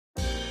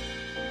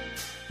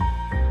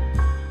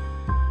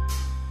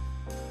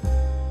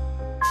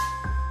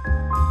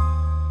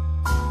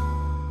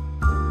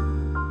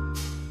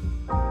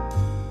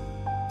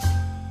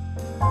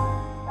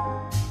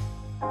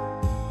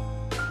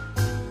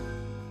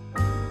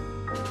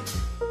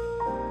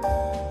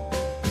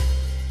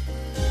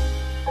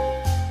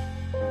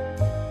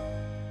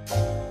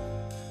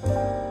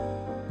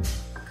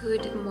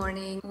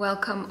morning.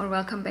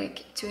 Welcome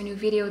back to a new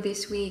video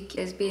this week.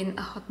 It's been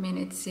a hot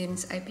minute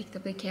since I picked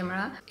up the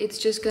camera. It's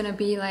just gonna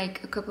be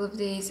like a couple of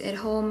days at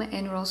home,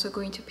 and we're also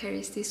going to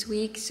Paris this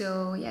week,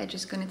 so yeah,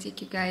 just gonna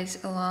take you guys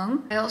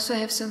along. I also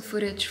have some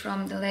footage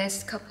from the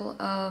last couple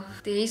of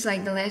days,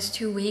 like the last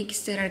 2 weeks,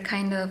 that are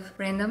kind of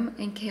random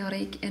and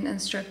chaotic and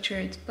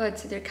unstructured, but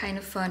they're kind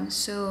of fun,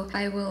 so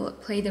I will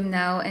play them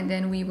now and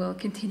then we will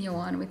continue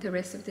on with the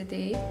rest of the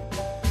day.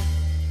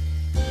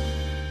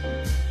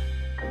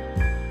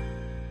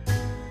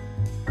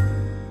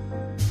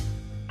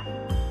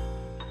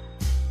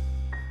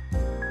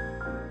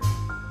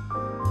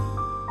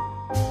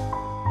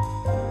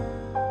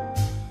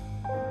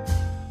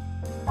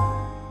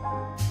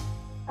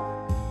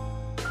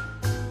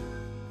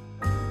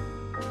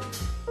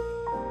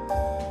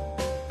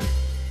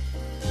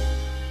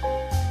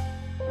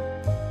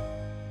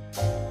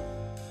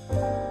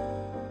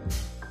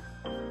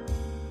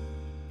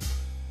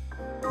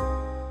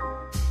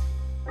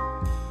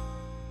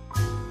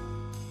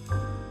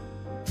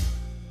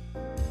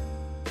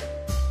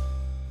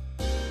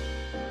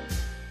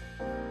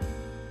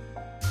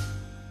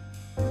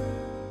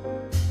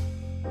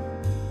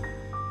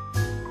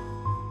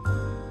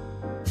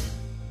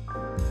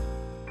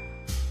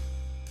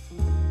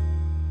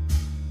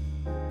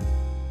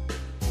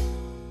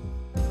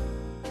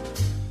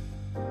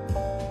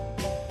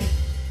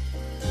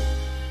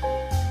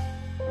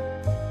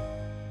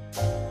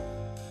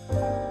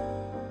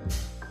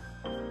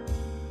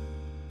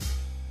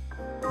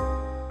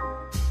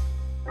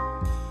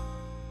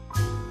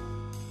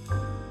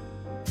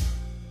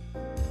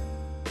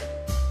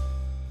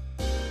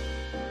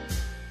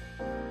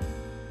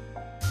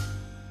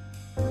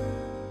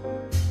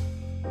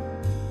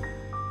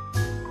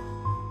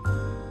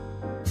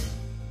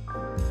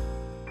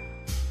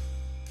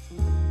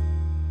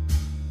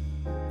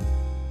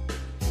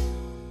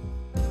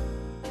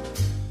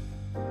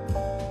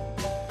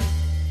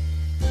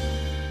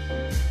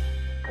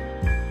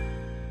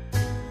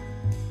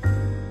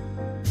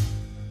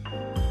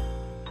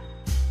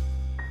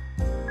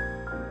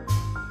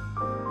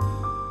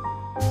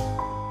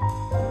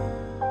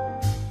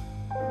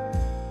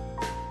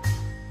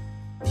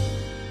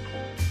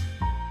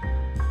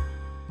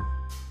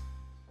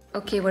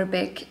 Okay, we're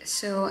back.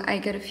 So I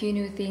got a few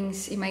new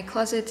things in my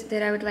closet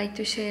that I would like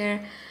to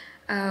share.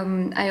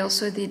 I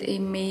also did a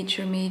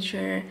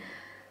major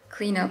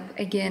cleanup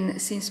again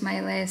since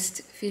my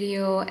last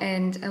video,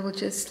 and I will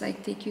just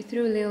like take you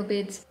through a little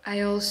bit.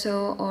 We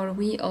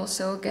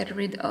also got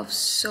rid of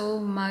so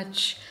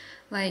much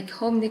like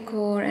home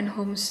decor and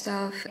home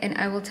stuff, and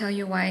I will tell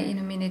you why in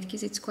a minute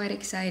because it's quite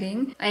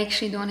exciting. I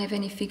actually don't have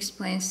any fixed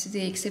plans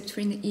today except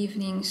for in the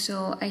evening,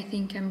 so I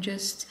think I'm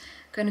just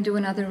gonna do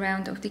another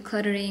round of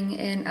decluttering,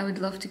 and I would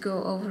love to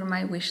go over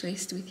my wish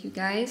list with you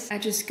guys. I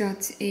just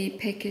got a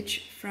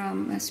package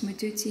from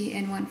Smaduti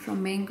and one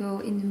from Mango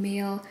in the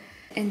mail,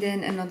 and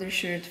then another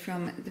shirt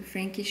from the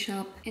Frankie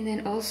shop. And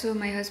then also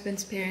my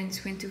husband's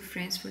parents went to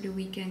France for the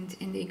weekend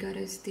and they got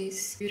us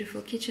this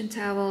beautiful kitchen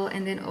towel,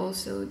 and then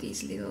also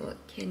these little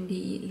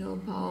candy little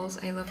balls.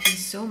 I love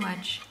these so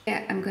much.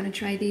 Yeah, I'm gonna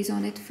try these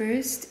on at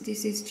first.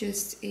 This is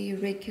just a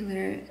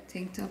regular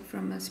tank top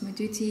from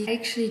Smaduti. I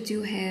actually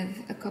do have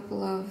a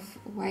couple of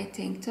white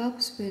tank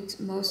tops, but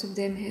most of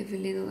them have a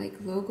little like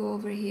logo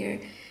over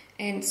here,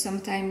 and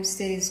sometimes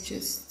that is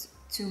just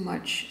too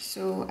much,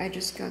 so I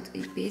just got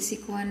a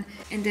basic one.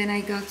 And then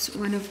I got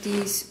one of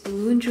these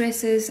balloon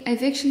dresses.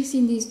 I've actually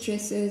seen these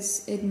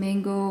dresses at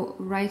Mango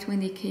right when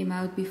they came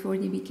out, before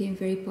they became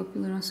very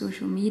popular on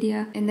social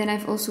media, and then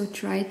I've also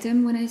tried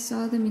them when I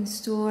saw them in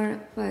store,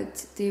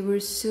 but they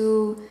were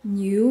so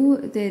new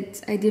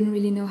that I didn't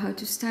really know how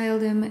to style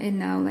them, and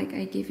now like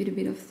I gave it a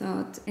bit of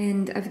thought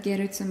and I've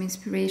gathered some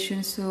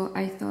inspiration, so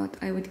I thought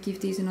I would give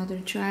these another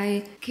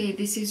try. Okay,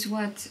 this is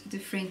what the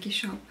Frankie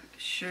shop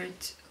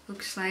shirt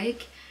looks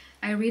like.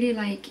 I really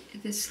like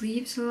the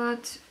sleeves a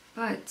lot,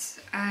 but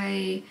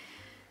I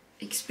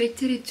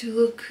expected it to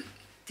look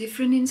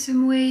different in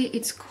some way.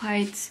 It's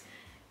quite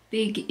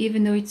big,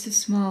 even though it's a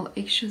small,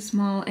 extra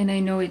small, and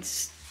I know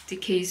it's the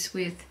case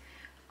with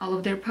all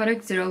of their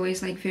products. They're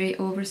always like very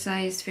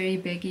oversized, very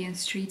baggy and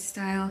street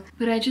style,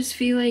 but I just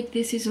feel like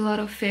this is a lot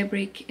of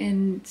fabric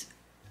and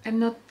I'm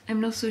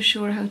not so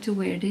sure how to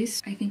wear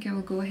this. I think I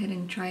will go ahead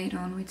and try it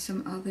on with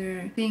some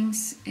other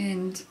things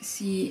and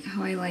see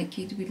how I like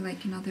it with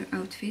like another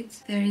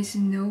outfit. There is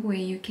no way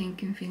you can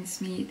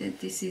convince me that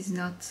this is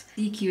not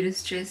the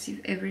cutest dress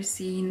you've ever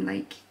seen.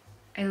 Like,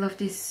 I love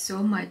this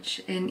so much,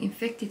 and in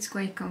fact it's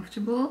quite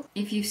comfortable.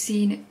 If you've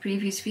seen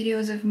previous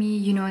videos of me,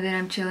 you know that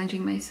I'm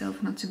challenging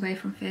myself not to buy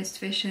from fast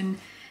fashion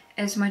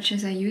as much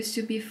as I used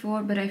to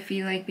before, but I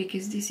feel like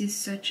because this is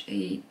such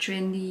a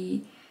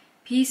trendy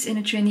piece and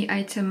a trendy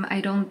item,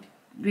 I don't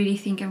really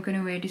think I'm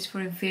gonna wear this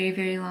for a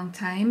very long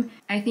time.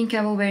 I think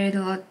I will wear it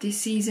a lot this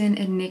season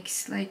and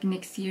next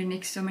year,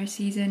 next summer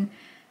season,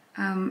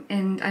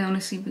 and I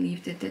honestly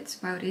believe that that's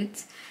about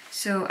it.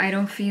 So I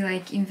don't feel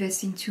like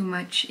investing too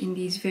much in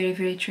these very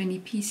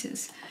trendy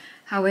pieces.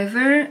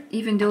 However,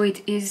 even though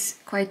it is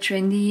quite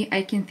trendy,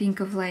 I can think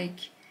of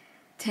like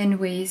 10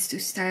 ways to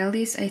style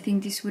this. I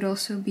think this would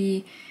also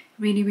be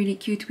really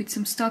cute with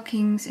some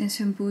stockings and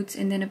some boots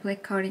and then a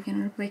black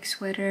cardigan or a black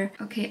sweater.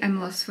 Okay, I'm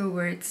lost for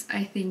words.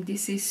 I think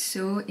this is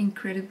so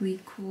incredibly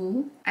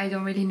cool. I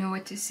don't really know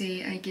what to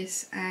say. I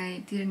guess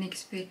I didn't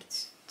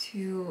expect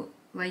to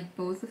like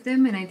both of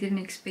them, and I didn't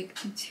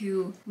expect it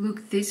to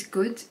look this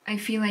good. I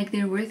feel like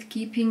they're worth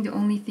keeping. The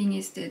only thing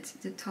is that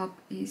the top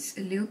is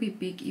a little bit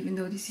big, even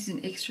though this is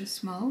an extra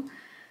small.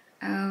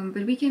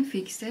 But we can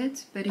fix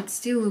that. But it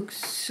still looks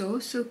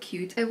so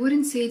cute. I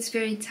wouldn't say it's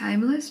very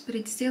timeless, but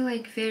it's still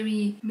like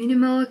very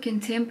minimal,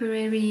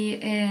 contemporary,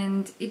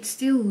 and it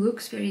still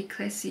looks very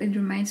classy. It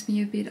reminds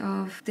me a bit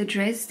of the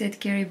dress that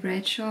Carrie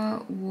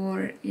Bradshaw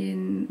wore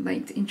in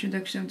like the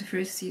introduction of the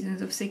first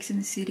seasons of Sex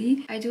and the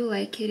City. I do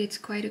like it. It's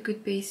quite a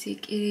good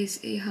basic. It is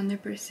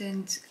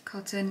 100%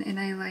 cotton, and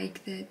I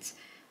like that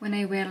when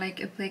I wear like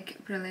a black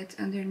bralette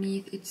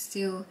underneath, it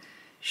still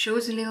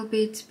shows a little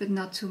bit, but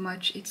not too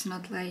much. It's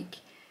not like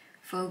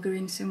vulgar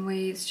in some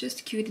way. It's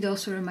just cute. It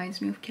also reminds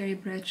me of Carrie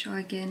Bradshaw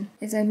again.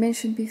 As I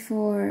mentioned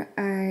before,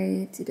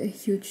 I did a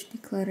huge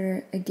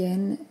declutter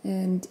again,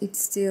 and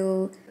it's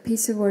still a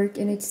piece of work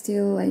and it's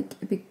still like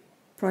a big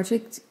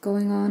project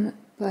going on,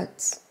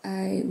 but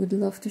I would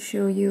love to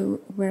show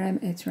you where I'm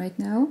at right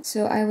now.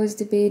 So I was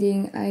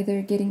debating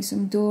either getting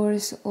some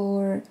doors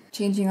or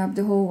changing up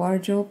the whole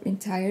wardrobe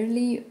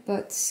entirely,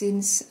 but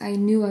since I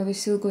knew I was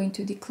still going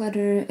to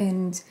declutter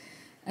and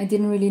I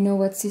didn't really know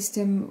what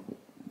system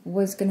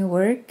was gonna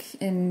work,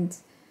 and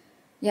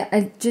yeah,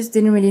 I just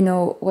didn't really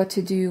know what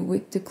to do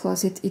with the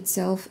closet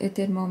itself at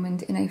that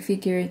moment, and I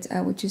figured I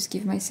would just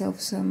give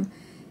myself some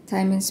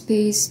time and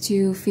space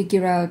to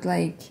figure out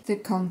like the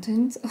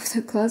content of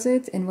the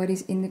closet and what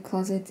is in the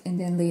closet, and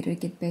then later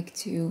get back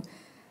to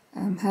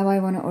how I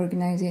want to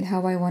organize it,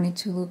 how I want it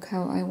to look,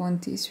 how I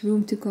want this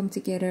room to come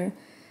together.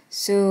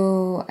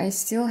 So I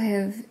still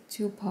have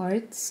two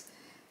parts.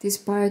 This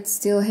part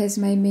still has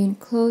my main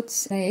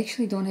clothes. I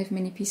actually don't have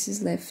many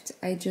pieces left.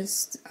 I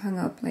just hung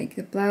up like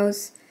the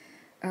blouse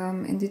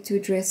and the two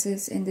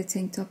dresses and the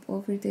tank top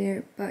over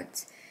there,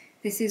 but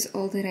this is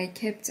all that I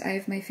kept. I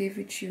have my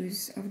favorite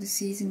shoes of the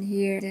season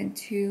here, then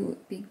two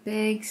big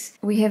bags.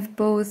 We have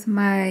both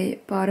my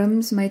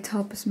bottoms, my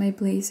tops, my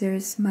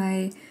blazers,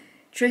 my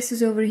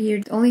dresses over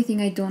here. The only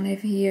thing I don't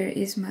have here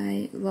is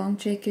my long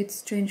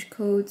jackets, trench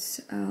coats,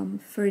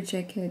 fur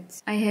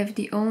jackets. I have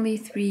the only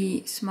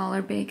three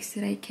smaller bags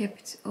that I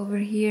kept over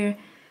here.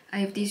 I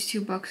have these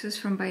two boxes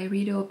from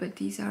Byredo, but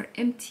these are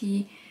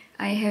empty.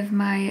 I have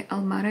my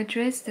Almara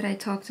dress that I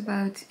talked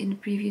about in the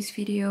previous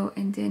video,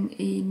 and then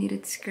a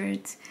knitted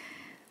skirt,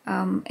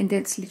 and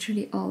that's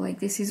literally all. Like,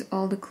 this is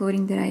all the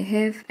clothing that I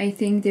have. I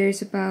think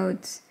there's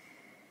about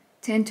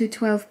 10 to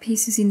 12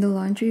 pieces in the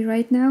laundry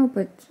right now,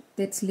 but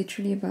that's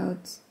literally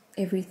about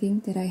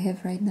everything that I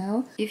have right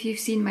now. If you've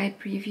seen my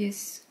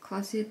previous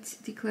closet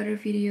declutter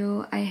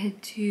video, I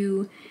had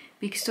two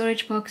big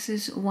storage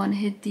boxes. One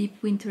had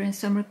deep winter and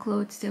summer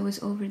clothes that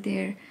was over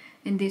there,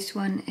 and this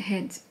one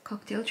had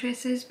cocktail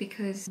dresses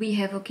because we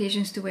have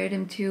occasions to wear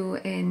them too,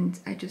 and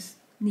I just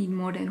need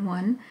more than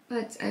one.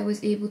 But I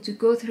was able to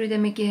go through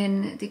them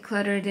again,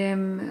 declutter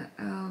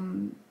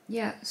them.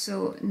 Yeah,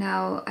 so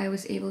now I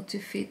was able to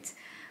fit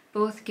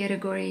both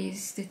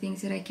categories, the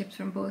things that I kept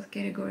from both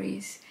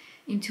categories,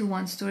 into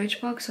one storage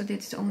box, so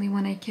that's the only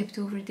one I kept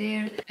over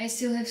there. I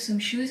still have some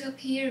shoes up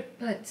here,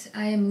 but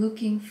I am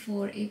looking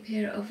for a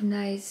pair of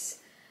nice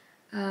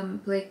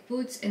black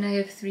boots, and I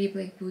have 3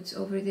 black boots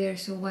over there.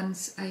 So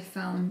once I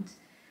found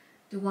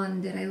the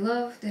one that I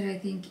love, that I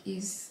think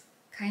is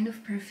kind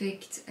of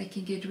perfect, I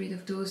can get rid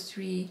of those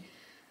 3.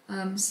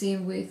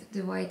 Same with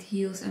the white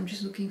heels. I'm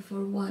just looking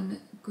for one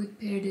good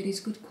pair that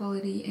is good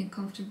quality and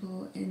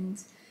comfortable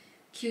and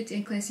cute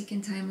and classic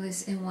and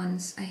timeless, and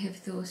once I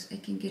have those, I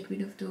can get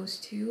rid of those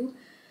too.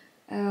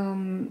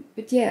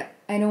 But yeah,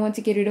 I don't want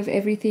to get rid of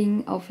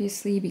everything,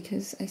 obviously,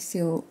 because I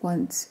still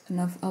want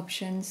enough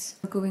options.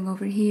 Going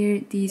over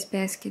here, these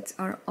baskets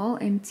are all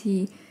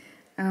empty.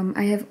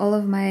 I have all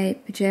of my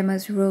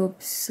pajamas,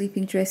 robes,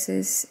 sleeping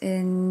dresses,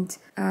 and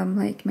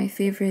like my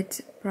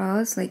favorite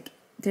bras. Like,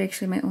 they're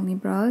actually my only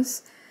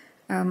bras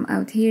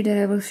out here that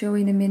I will show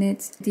in a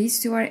minute. These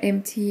 2 are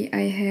empty.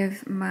 I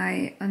have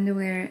my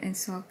underwear and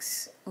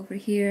socks over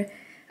here.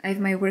 I have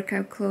my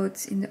workout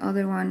clothes in the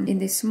other one. In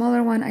this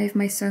smaller one, I have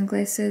my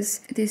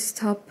sunglasses. This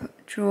top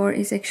drawer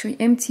is actually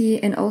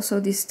empty, and also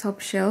this top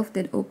shelf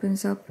that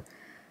opens up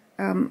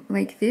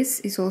like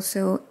this is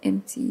also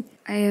empty.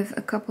 I have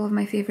a couple of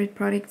my favorite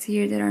products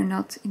here that are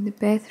not in the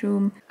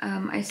bathroom.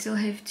 I still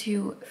have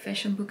 2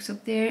 fashion books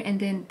up there,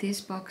 and then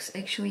this box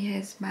actually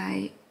has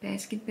my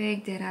basket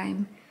bag that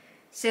I'm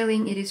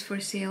selling. It is for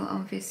sale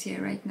on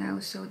Vestia right now,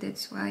 so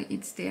that's why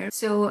it's there.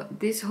 So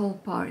this whole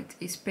part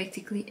is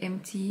practically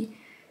empty.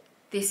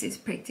 This is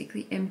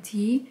practically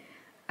empty,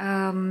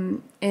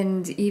 and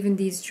even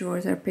these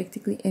drawers are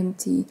practically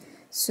empty.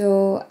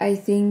 So I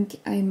think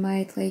I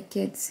might like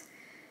get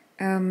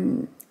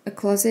a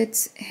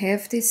closet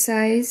half this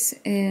size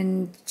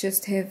and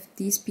just have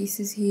these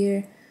pieces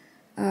here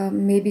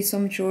maybe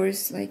some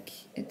drawers like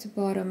at the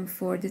bottom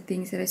for the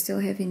things that I still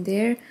have in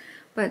there,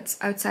 but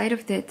outside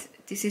of that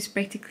this is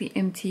practically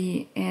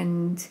empty,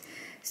 and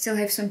still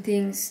have some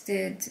things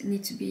that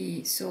need to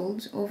be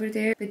sold over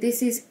there. But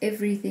this is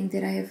everything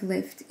that I have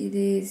left. It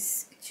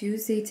is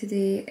Tuesday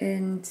today,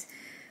 and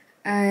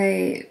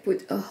I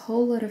put a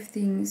whole lot of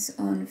things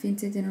on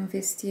Vinted and on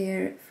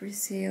Vestiaire for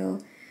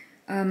sale.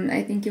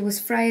 I think it was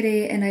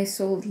Friday, and I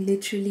sold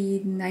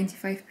literally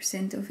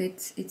 95% of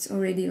it. It's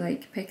already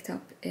like packed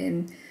up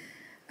and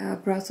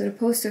brought to the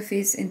post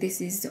office, and this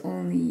is the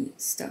only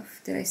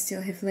stuff that I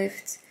still have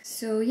left.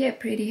 So yeah,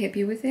 pretty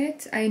happy with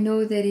it. I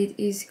know that it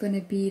is gonna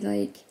be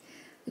like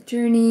a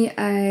journey.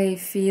 I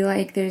feel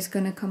like there's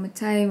gonna come a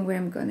time where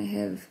I'm gonna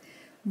have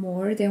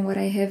more than what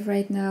I have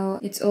right now.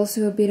 It's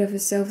also a bit of a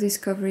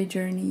self-discovery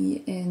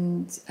journey,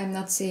 and I'm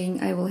not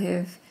saying I will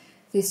have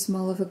this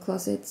small of a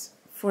closet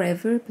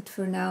forever, but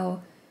for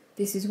now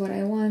this is what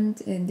I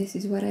want and this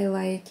is what I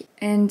like.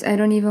 And I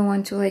don't even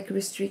want to like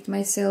restrict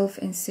myself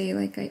and say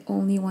like I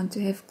only want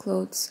to have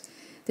clothes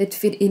that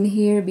fit in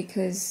here,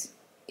 because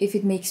if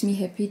it makes me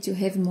happy to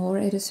have more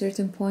at a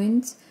certain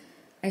point,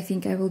 I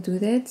think I will do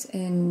that.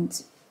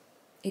 And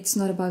it's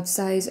not about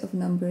size of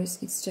numbers,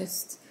 it's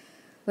just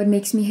what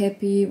makes me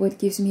happy, what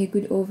gives me a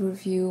good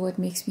overview, what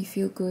makes me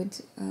feel good.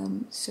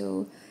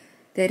 So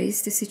that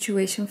is the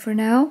situation for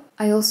now.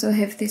 I also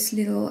have this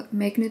little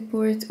magnet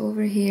board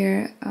over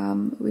here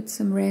with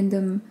some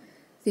random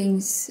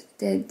things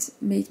that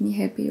made me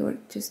happy or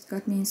just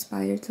got me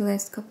inspired the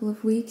last couple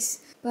of weeks.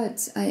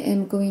 But I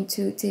am going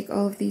to take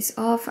all of these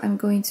off. I'm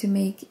going to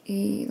make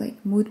a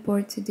like mood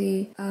board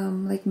today,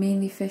 like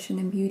mainly fashion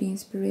and beauty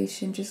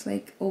inspiration, just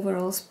like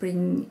overall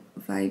spring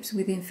vibes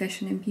within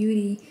fashion and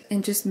beauty,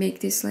 and just make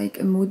this like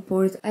a mood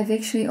board. I've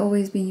actually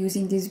always been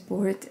using this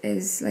board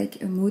as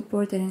like a mood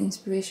board and an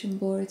inspiration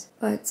board,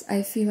 but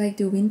I feel like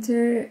the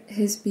winter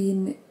has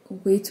been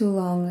way too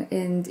long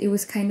and it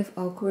was kind of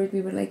awkward.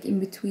 We were like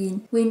in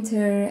between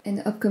winter and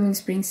the upcoming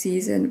spring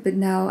season, but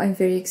now I'm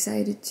very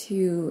excited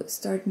to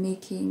start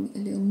making a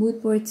little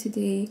mood board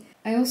today.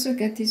 I also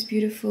got this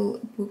beautiful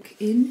book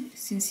in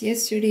since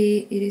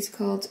yesterday. It is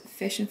called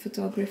Fashion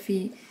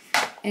Photography,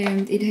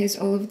 and it has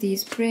all of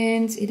these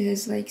brands. It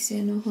has like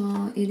Saint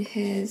Laurent, it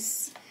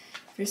has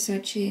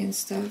Versace and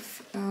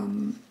stuff.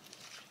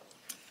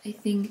 I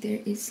think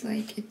there is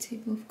like a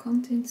table of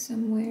contents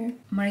somewhere.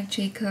 Marc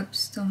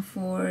Jacobs, Tom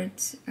Ford,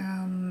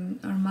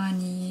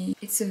 Armani.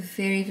 It's a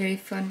very, very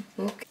fun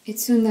book.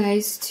 It's so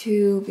nice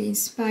to be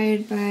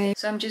inspired by.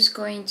 So I'm just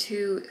going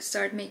to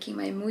start making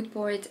my mood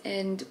board,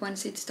 and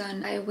once it's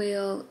done, I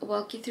will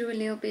walk you through a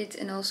little bit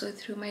and also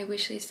through my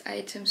wishlist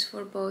items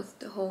for both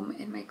the home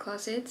and my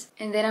closet.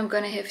 And then I'm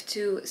gonna have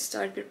to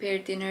start prepare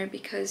dinner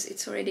because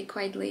it's already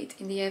quite late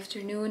in the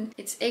afternoon.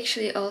 It's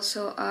actually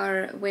also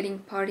our wedding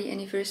party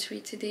anniversary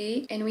today,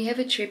 and we have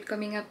a trip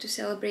coming up to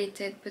celebrate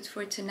that. But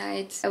for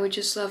tonight I would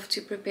just love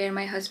to prepare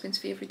my husband's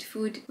favorite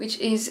food, which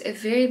is a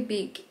very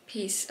big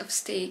piece of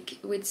steak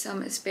with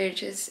some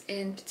asparagus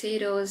and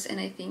potatoes, and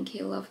I think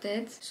he'll love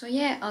that. So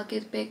yeah, I'll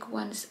get back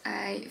once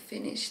I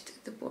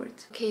finished the board.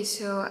 Okay,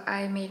 so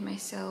I made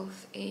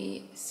myself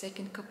a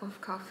second cup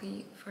of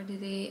coffee for the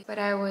day, but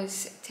I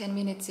was 10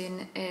 minutes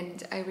in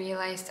and I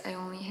realized I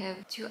only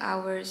have 2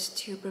 hours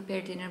to prepare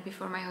dinner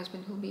before my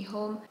husband will be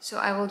home. So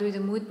I will do the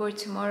mood board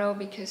tomorrow,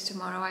 because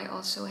tomorrow I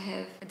also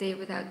have a day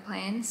without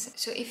plans.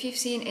 So if you've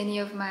seen any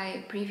of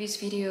my previous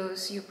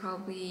videos, you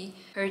probably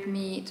heard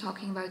me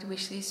talking about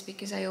Wishlist,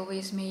 because I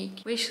always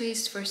make wish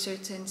lists for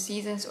certain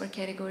seasons or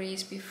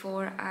categories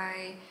before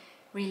I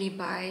really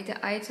buy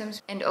the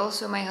items. And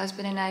also my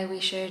husband and I, we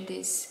share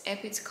this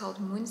app, it's called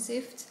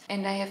Moonsift,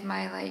 and I have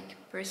my like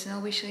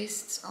personal wish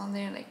lists on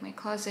there, like my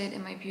closet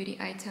and my beauty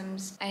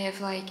items. I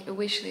have like a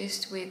wish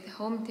list with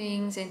home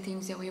things and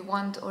things that we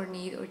want or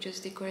need, or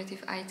just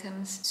decorative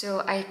items,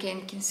 so I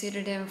can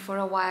consider them for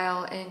a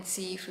while and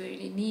see if we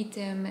really need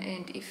them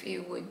and if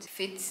it would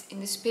fit in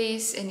the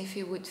space and if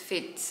it would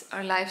fit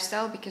our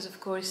lifestyle, because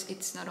of course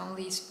it's not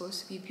only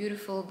supposed to be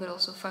beautiful but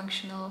also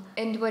functional.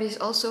 And what is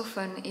also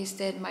fun is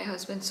that my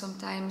husband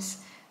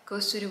sometimes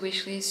goes to the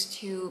wish list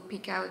to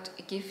pick out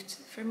a gift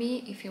for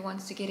me if he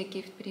wants to get a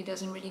gift but he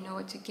doesn't really know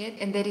what to get.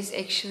 And that is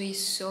actually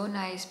so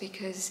nice,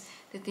 because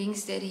the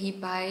things that he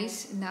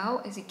buys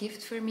now as a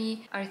gift for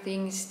me are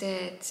things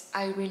that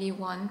I really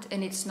want,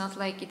 and it's not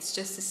like it's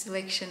just a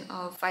selection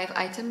of 5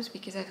 items,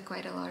 because I have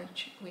quite a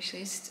large wish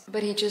list,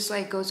 but he just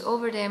like goes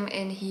over them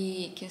and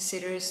he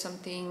considers some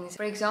things.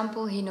 For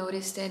example, he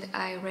noticed that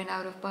I ran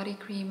out of body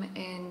cream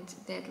and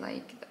that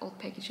like the old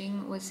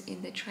packaging was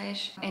in the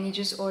trash, and he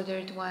just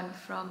ordered one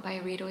from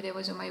Byredo that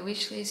was on my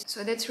wish list.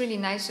 So that's really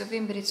nice of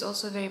him, but it's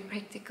also very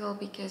practical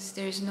because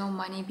there's no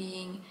money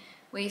being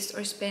waste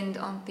or spend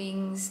on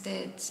things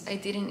that I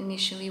didn't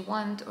initially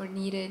want or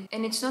needed.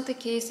 And it's not the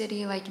case that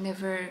he like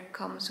never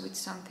comes with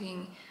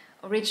something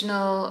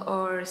original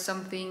or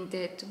something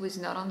that was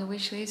not on the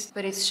wish list,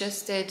 but it's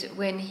just that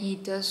when he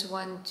does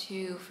want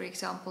to, for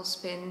example,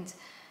 spend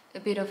a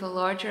bit of a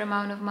larger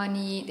amount of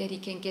money, that he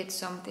can get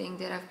something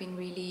that I've been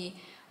really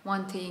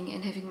wanting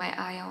and having my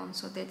eye on,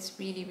 so that's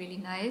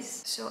really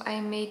nice. So I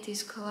made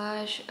this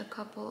collage a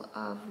couple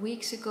of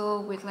weeks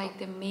ago with like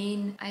the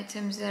main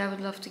items that I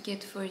would love to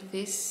get for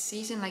this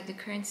season, like the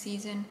current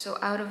season. So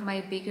out of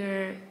my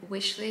bigger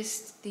wish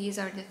list, these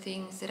are the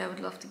things that I would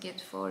love to get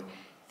for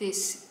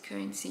this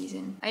current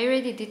season. I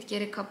already did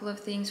get a couple of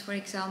things, for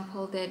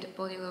example that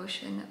body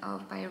lotion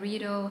of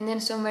Byredo, and then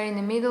somewhere in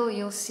the middle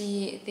you'll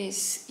see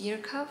this ear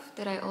cuff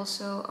that I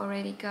also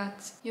already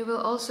got. You will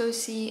also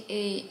see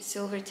a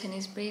silver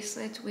tennis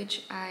bracelet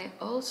which I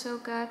also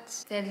got,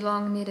 that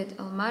long knitted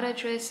Almara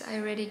dress I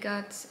already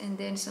got, and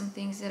then some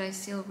things that I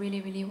still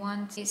really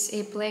want is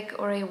a black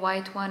or a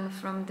white one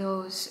from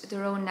those the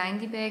Row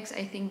 90 bags.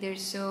 I think they're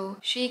so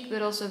chic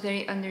but also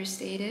very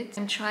understated.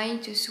 I'm trying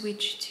to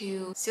switch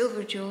to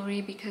silver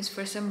jewelry because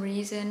for some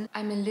reason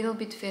I'm a little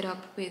bit fed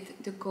up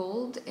with the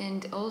gold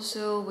and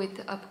also with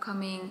the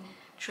upcoming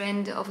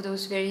trend of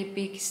those very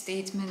big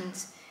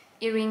statement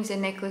earrings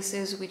and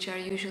necklaces which are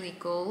usually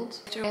gold.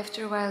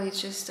 After a while it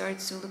just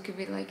starts to look a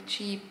bit like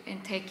cheap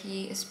and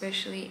tacky,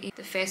 especially if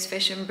the fast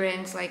fashion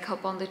brands like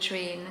hop on the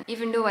train.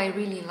 Even though I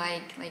really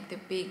like the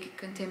big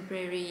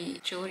contemporary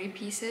jewelry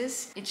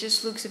pieces, it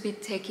just looks a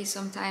bit tacky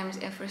sometimes,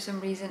 and for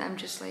some reason I'm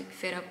just like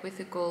fed up with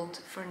the gold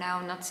for now.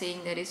 I'm not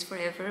saying that is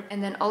forever.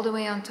 And then all the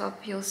way on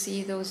top you'll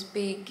see those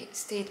big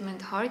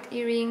statement heart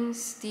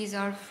earrings. These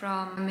are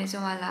from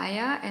Maison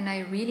Alaya and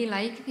I really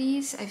like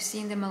these. I've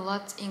seen them a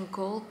lot in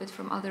gold but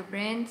from other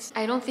brands.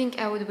 I don't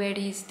think I would wear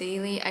these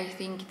daily. I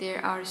think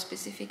there are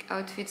specific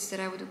outfits that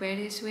I would wear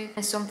this with.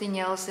 And something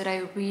else that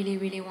I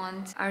really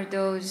want are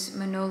those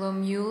Manolo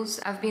mules.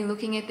 I've been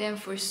looking at them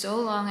for so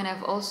long and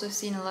I've also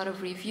seen a lot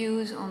of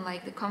reviews on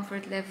like the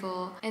comfort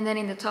level. And then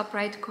in the top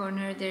right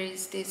corner there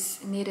is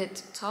this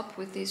knitted top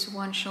with this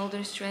one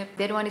shoulder strap.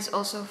 That one is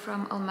also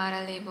from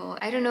Almara label.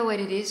 I don't know what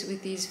it is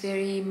with these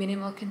very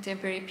minimal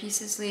contemporary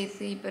pieces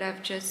lately, but I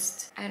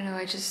don't know,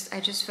 I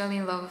just fell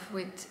in love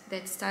with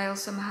that style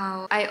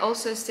somehow. I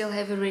also still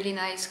have a really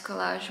nice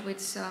collage with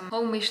some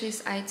home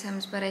wishlist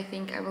items, but I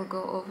think I will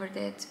go over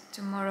that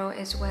tomorrow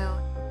as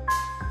well.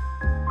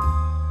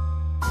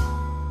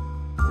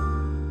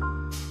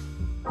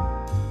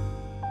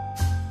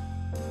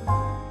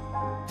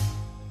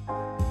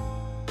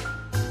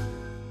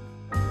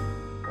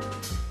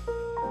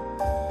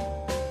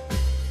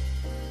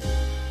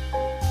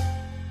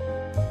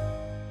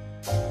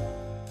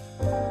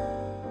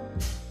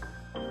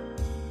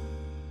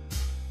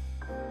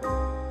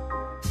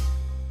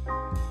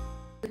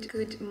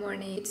 Good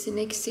morning. It's the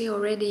next day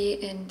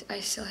already and I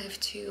still have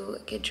to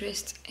get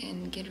dressed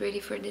and get ready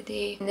for the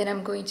day. And then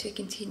I'm going to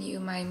continue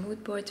my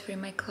mood board for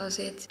my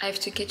closet. I have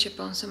to catch up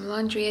on some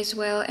laundry as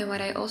well. And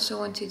what I also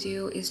want to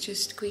do is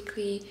just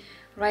quickly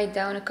write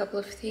down a couple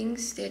of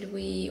things that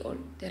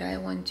I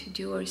want to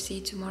do or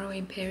see tomorrow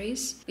in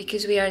Paris.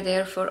 Because we are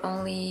there for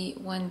only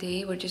one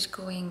day. We're just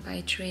going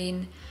by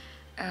train.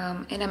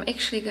 And I'm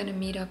actually gonna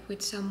meet up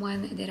with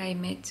someone that I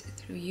met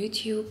through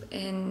YouTube,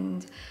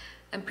 and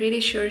I'm pretty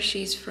sure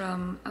she's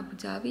from Abu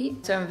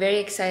Dhabi. So I'm very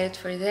excited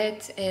for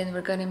that, and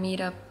we're gonna meet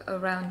up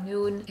around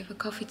noon, have a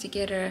coffee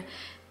together,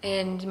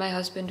 and my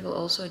husband will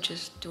also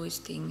just do his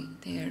thing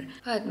there.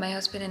 But my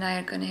husband and I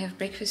are gonna have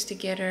breakfast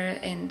together,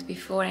 and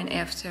before and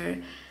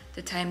after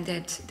the time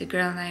that the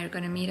girl and I are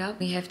gonna meet up,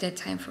 we have that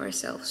time for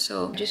ourselves.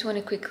 So I just want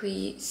to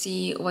quickly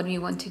see what we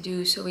want to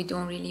do so we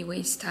don't really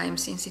waste time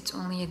since it's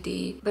only a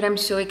day. But I'm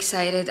so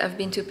excited. I've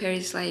been to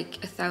Paris like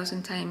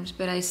 1,000 times,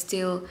 but I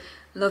still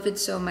love it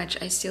so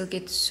much. I still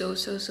get so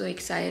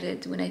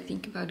excited when I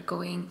think about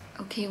going.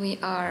 Okay, we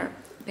are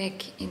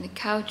back in the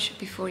couch.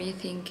 Before you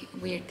think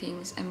weird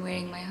things, I'm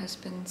wearing my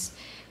husband's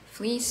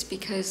fleece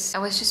because I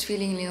was just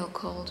feeling a little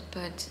cold,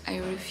 but I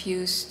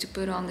refuse to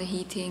put on the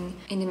heating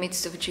in the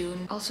midst of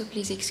June. Also,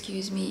 please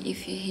excuse me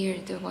if you hear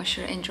the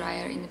washer and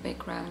dryer in the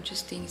background,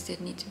 just things that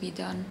need to be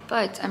done.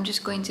 But I'm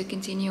just going to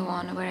continue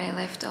on where I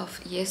left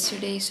off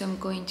yesterday, so I'm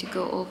going to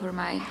go over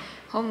my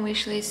home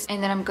wish list,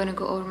 and then I'm gonna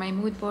go over my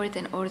mood board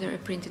and order a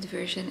printed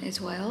version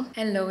as well.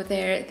 Hello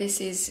there, this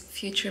is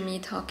future me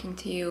talking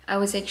to you. I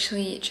was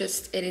actually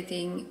just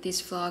editing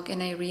this vlog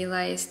and I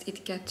realized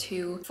it got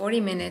to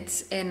 40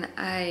 minutes and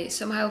I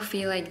somehow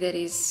feel like that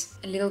is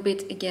a little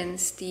bit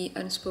against the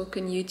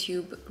unspoken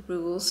YouTube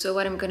rules. So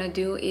what I'm gonna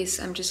do is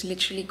I'm just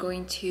literally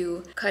going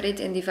to cut it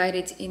and divide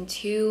it in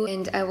two,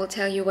 and I will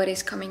tell you what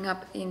is coming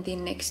up in the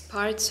next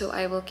part. So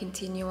I will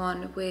continue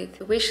on with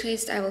the wish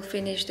list, I will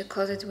finish the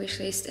closet wish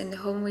list and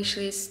the home wish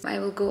list. I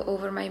will go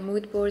over my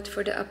mood board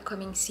for the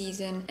upcoming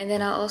season, and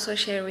then I'll also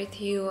share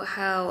with you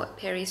how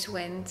Paris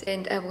went,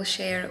 and I will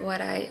share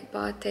what I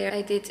bought there.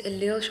 I did a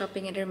little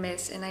shopping at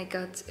Hermes and I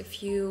got a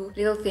few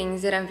little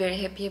things that I'm very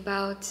happy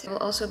about. I will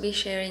also be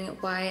sharing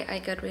why I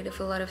got rid of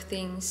a lot of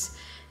things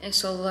and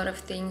sold a lot of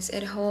things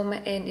at home,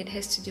 and it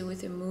has to do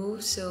with a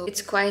move. So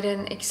it's quite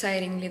an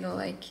exciting little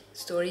like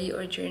story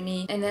or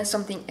journey. And then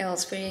something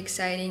else very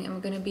exciting, I'm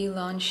gonna be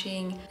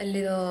launching a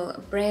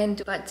little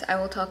brand, but I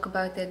will talk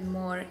about that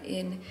more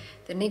in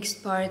the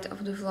next part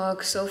of the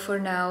vlog. So for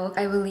now,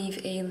 I will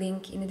leave a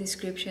link in the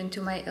description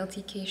to my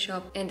LTK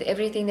shop and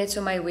everything that's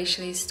on my wish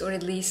list, or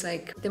at least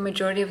like the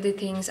majority of the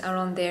things are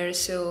on there.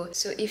 So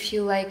if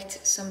you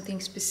liked something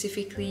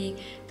specifically,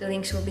 the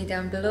links will be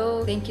down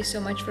below. Thank you so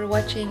much for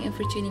watching and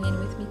for tuning in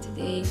with me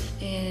today,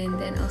 and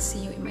then I'll see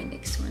you in my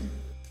next one.